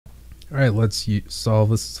All right, let's solve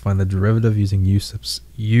this. Let's find the derivative using u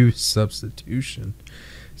substitution.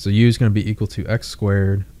 So u is going to be equal to x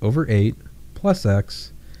squared over 8 plus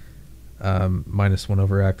x minus 1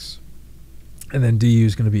 over x. And then du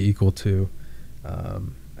is going to be equal to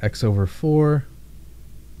x over 4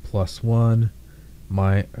 plus 1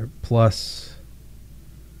 plus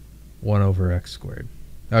 1 over x squared.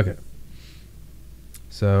 Okay.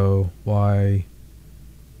 So y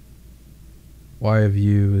of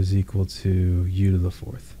u is equal to u to the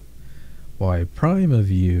fourth. Y prime of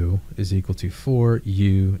u is equal to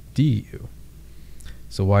 4u du.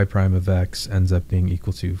 So y prime of x ends up being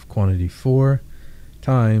equal to quantity 4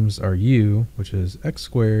 times our u, which is x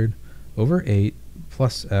squared over 8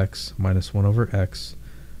 plus x minus 1 over x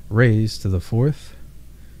raised to the fourth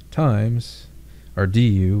times our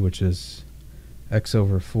du, which is x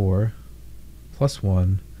over 4 plus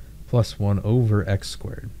 1 over x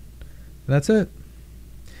squared. And that's it.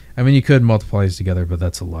 I mean, you could multiply these together, but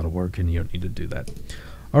that's a lot of work and you don't need to do that.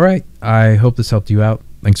 All right. I hope this helped you out.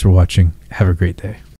 Thanks for watching. Have a great day.